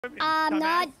I'm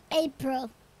not April.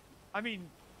 I mean,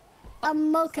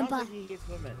 I'm Mocha. Like he hates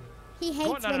women. He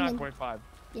hates women. 99.5.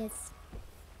 Yes.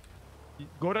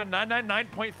 Go to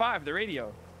 999.5, the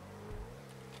radio.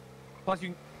 Plus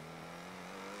you.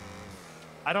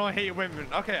 I don't hate women.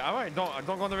 Okay, all right. Don't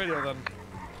go on the radio then.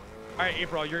 All right,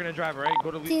 April, you're gonna drive, all right? Go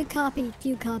to. Do you copy? Do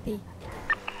you copy?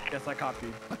 Yes, I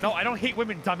copy. No, I don't hate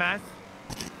women, dumbass.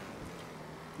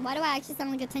 Why do I actually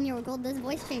sound like a 10-year-old? This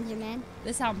voice changer, man.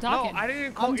 This is how I'm talking. No, I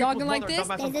didn't call I'm April's talking like mother, this.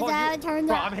 dumbass. This is how it turns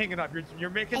Bro, out. I'm hanging up. You're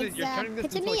making it. You're turning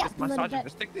this into like this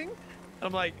misogynistic thing. And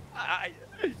I'm like,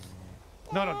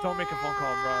 no, don't make a phone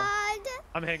call, bro.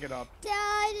 I'm hanging up. Daddy,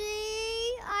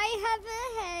 I have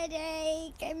a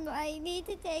headache. I might need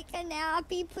to take a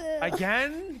nappy poo.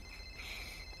 Again?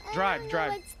 Drive.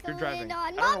 You're driving.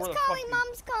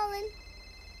 Mom's calling.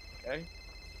 Okay.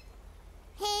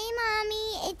 Hey,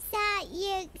 Mommy, it's that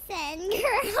you send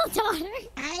girl daughter.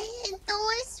 I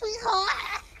adore, sweetheart.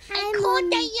 I Hi, called Mommy.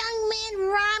 that young man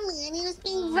Rami, and he was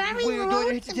being very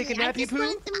rude to me. I just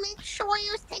wanted to make sure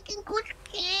he was taking good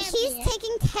care of He's me.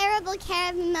 taking terrible care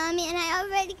of me, Mommy, and I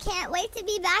already can't wait to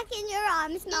be back in your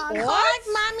arms, Mom. What?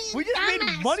 Mommy, We just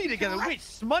made money together. sweetheart.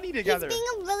 Wait, money together. He's being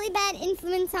a really bad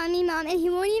influence on me, Mom, and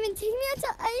he won't even take me out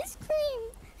to ice cream.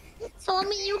 He told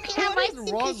me you can have What ice is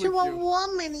cream wrong because you're with a you?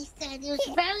 woman, he said. It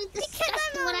was very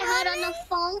disgusting what I heard on the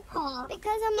phone call.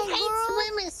 Because I'm a He hates girl.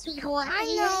 women, sweetheart. I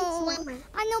He know. hates women.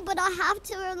 I know, but I have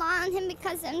to rely on him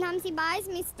because sometimes he buys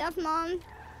me stuff, Mom.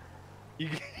 You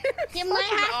might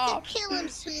have to kill him, I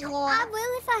sweetheart.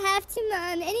 will if I have to,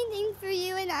 Mom. Anything for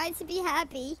you and I to be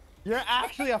happy. You're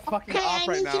actually a fucking Okay, op I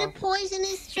right need now. you to poison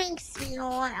his drink,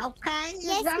 sweetheart, okay?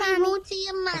 Yes, You're very Mommy. rude to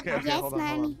your mother. Okay, Yes, hold on.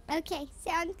 Mommy. Okay,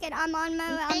 sounds good. I'm on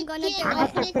my way. I'm Take gonna care. do Don't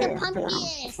it. forget to pump your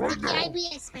ass. Take your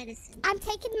IBS medicine. I'm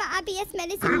taking my IBS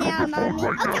medicine now, Mommy.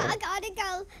 Okay, I gotta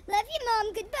go. Love you,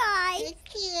 Mom. Goodbye. Take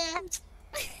care.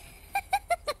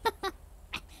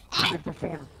 Pick up the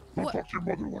phone. Don't talk to your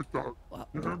mother like that.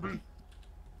 You hear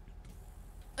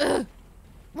me?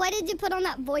 Why did you put on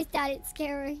that voice, Dad? It's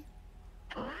scary.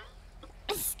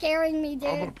 It's scaring me, I'm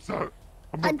dude. upset.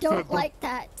 I'm I upset. don't like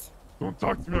that. Don't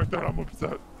talk to me like that. I'm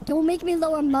upset. Don't make me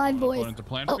lower my voice. Going to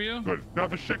plan Oh. for you? Good. Now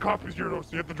the shit cop is here though, so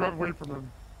you have to drive away from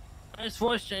him. Nice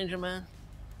voice changer, man.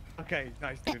 Okay,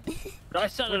 nice, dude. I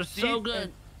sounded Let's so see.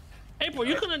 good. April,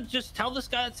 you couldn't just tell this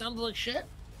guy it sounded like shit?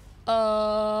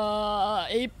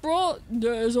 April,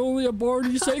 there's only a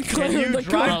Barney St. Clair Can you in the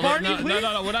drive, car. Barney, no, please?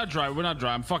 no, we're not driving. We're not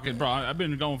driving. Fucking, bro. I've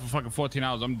been going for fucking 14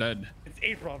 hours. I'm dead. It's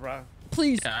April, bro.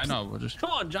 Please. Yeah, I know. We're just.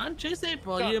 Come on, John. Chase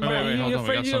April. John, You, wait, Wait, you hold on. We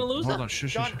afraid got you're gonna some. lose Hold it? on.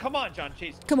 Shush, John, shush. come on, John.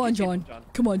 Chase. Come on, Chase John. April,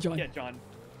 Come on, John. Yeah, John.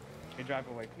 Okay, drive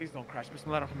away. Please don't crash.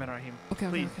 Bismillahirrahmanirrahim. Okay,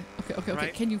 Please. okay.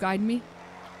 Right? Can you guide me?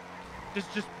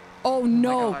 Just. Oh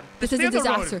no, God. this Just is a stay on the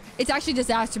road. disaster. It's actually a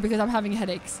disaster because I'm having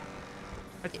headaches.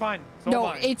 It's fine. So No,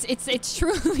 am I. it's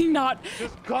truly not.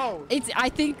 Just go. I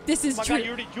think this is Oh my true. God, you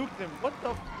already juked him. What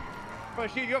the? Bro,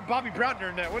 shit, you have Bobby Brown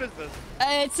in there. What is this?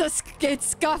 It's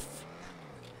scuff.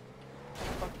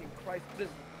 Fucking Christ. This.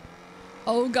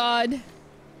 Oh God.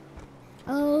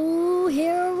 Oh,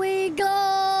 here we go.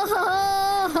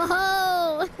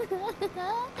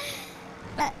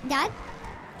 Dad?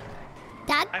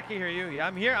 Dad? I can hear you. Yeah,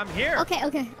 I'm here. I'm here. Okay.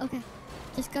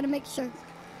 Just gotta make sure.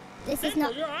 This is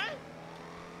not. April, you alright?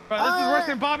 Bro, this is worse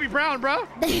than Bobby Brown, bro.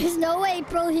 There's no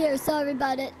April here. Sorry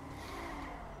about it.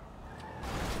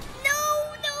 No.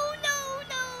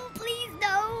 Please,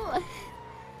 no.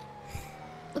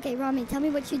 Okay, Rami, tell me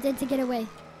what you did to get away.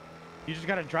 You just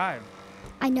gotta drive.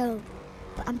 I know,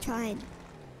 but I'm trying.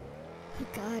 Oh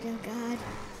God.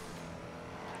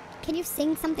 Can you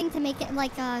sing something to make it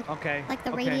like Okay. like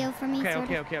the okay. radio for me? Okay. sort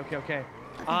of? Okay.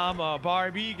 I'm a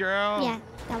Barbie girl. Yeah,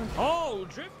 that one. Oh,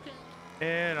 drift.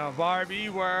 In a Barbie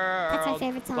world. That's my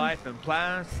favorite song. Life in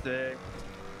plastic.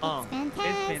 It's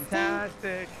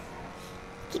fantastic.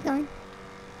 Keep going.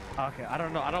 Okay, I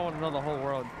don't know. I don't want to know the whole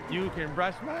world. You can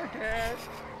brush my hair.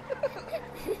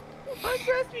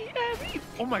 Undress me every.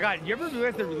 Oh my God! You ever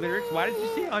realize the lyrics? Why did you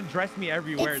say "undress me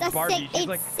everywhere"? It's Barbie. She's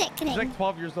like sickening.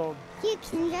 12 years old. You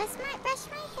can brush my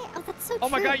hair. Oh, that's so true. Oh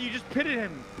my God! You just pitted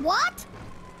him. What?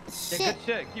 Yeah, Shit. good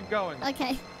shit. Keep going.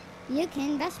 Okay. You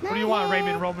can brush my hair. What do you want,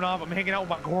 Raymond Romanov? I'm hanging out with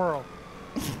my girl.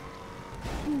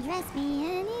 Dress me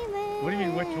anywhere. What do you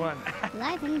mean, which one?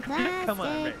 Life in plastic. Come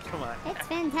on, Ray. Come on. It's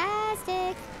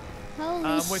fantastic.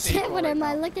 Holy with shit, April what right am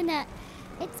I now. looking at?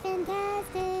 It's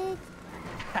fantastic.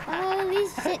 Holy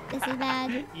shit, this is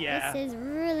bad. Yeah. This is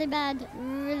really bad.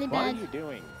 Really What bad. are you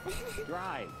doing?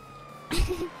 Drive.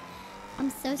 I'm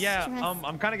so Yeah, stressed.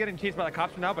 I'm kind of getting chased by the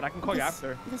cops now, but I can call you The s-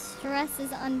 after. The stress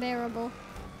is unbearable.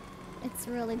 It's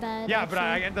really bad. Yeah, but I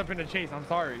actually. end up in a chase. I'm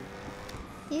sorry.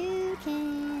 You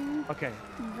can. Okay.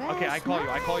 Okay, I call you.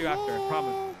 I call you after.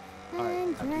 Promise. All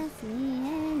right. Undress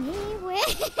me anywhere.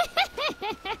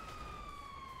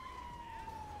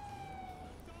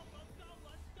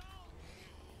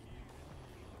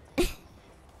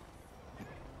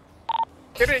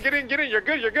 Get in, get in, get in. You're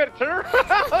good, you're good. Turn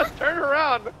around. Turn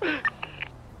around.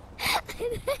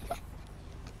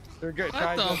 You're good.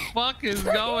 What the fuck is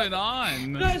going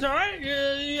on? You guys all right?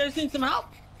 You guys need some help?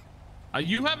 Are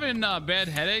you having bad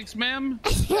headaches, ma'am?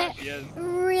 Yes.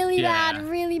 Really bad,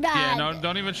 really bad. Yeah, no,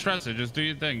 don't even stress it. Just do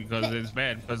your thing, because it's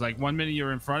bad. Because like 1 minute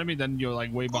you're in front of me, then you're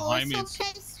like way behind me. It's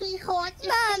okay, sweetheart.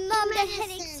 Mom, the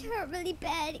headaches hurt really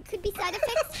bad. It could be side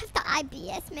effects of the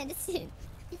IBS medicine.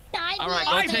 All right,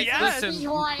 go take.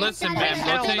 Listen, ma'am.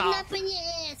 Go take.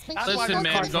 Listen,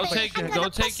 ma'am. Go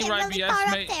take your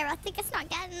IBS, mate. I think it's not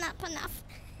getting up enough.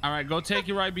 All right, go take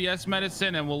your IBS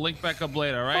medicine, and we'll link back up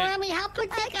later. All right? Mommy, help her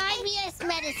take IBS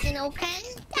medicine, okay?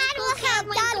 Dad will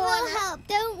help. Dad will help.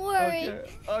 Don't worry.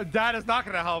 Okay. Dad is not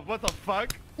gonna help. What the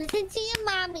fuck? Listen to your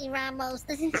mommy, Ramos.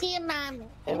 Listen to your mommy.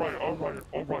 Alright.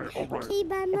 Okay,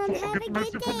 bye, Mom. Have a good day.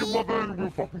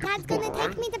 Dad's gonna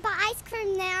take me to buy ice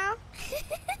cream now.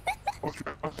 Okay,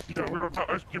 yeah, we're gonna buy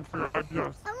ice cream for your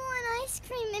IBS. I want ice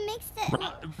cream. It makes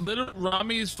the... Little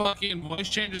Rami's fucking voice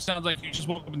changer sounds like he just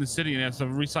woke up in the city and has to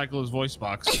recycle his voice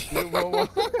box.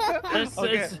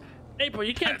 It's April,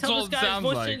 you can't That's tell all this it guy's sounds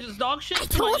voice like. changes dog shit. I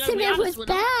told him it was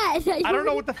bad. I don't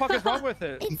know what the fuck is wrong with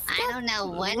it. I don't know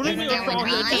what What is do you going mean on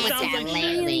it's wrong? It with sounds that like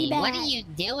lately. really What bad. are you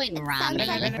doing, Rami?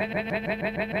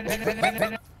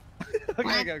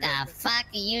 What the fuck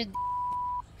are you?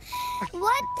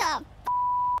 What the...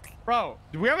 Bro,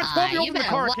 we haven't told you you open the better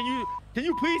car. wa- Can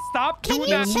you please stop Can doing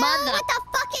you that? chill Mother- with the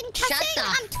fucking Shut cussing? the-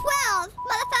 I'm 12,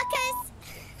 motherfuckers.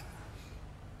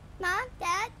 Mom,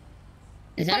 Dad,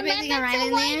 Is everything alright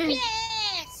in there?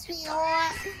 Yes,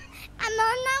 sweetheart. I'm on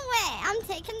my way. I'm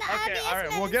taking the Okay, IBS all right.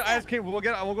 We'll get ice cream. We'll go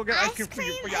get ice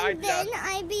cream for your and then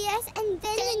IBS. IBS, and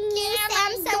then the Take new care of my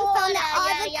Samsung phone that all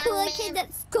daughter, the young cool man. kids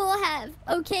at school have.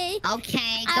 Okay.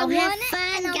 Okay, I go have want it, fun,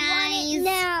 and I want guys. it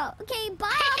now. Okay, bye,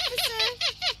 officer.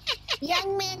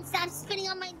 Young man, stop spitting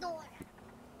on my door.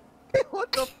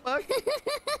 What the fuck?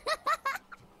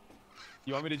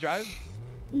 You want me to drive?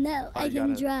 No, Oh, I you can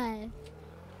got it. drive.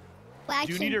 Well,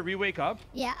 Do you need to re-wake up?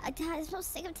 Yeah, I'm so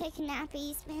sick of taking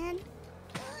nappies, man.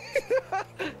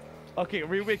 Okay,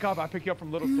 re-wake up. I'll pick you up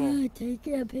from Little Soul.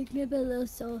 Pick me up a little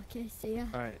soul. Okay, see ya.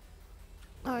 All right.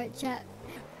 All right, chat.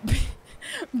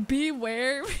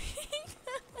 Beware.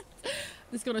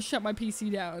 It's gonna shut my PC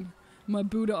down. My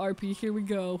Buddha RP. Here we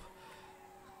go.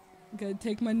 I'm gonna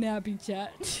take my nappy,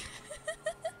 chat.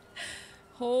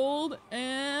 Hold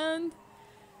and.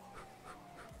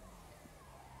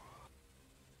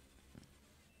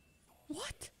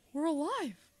 What? We're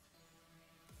alive.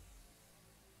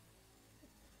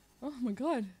 Oh my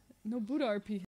god. No Buddha RP.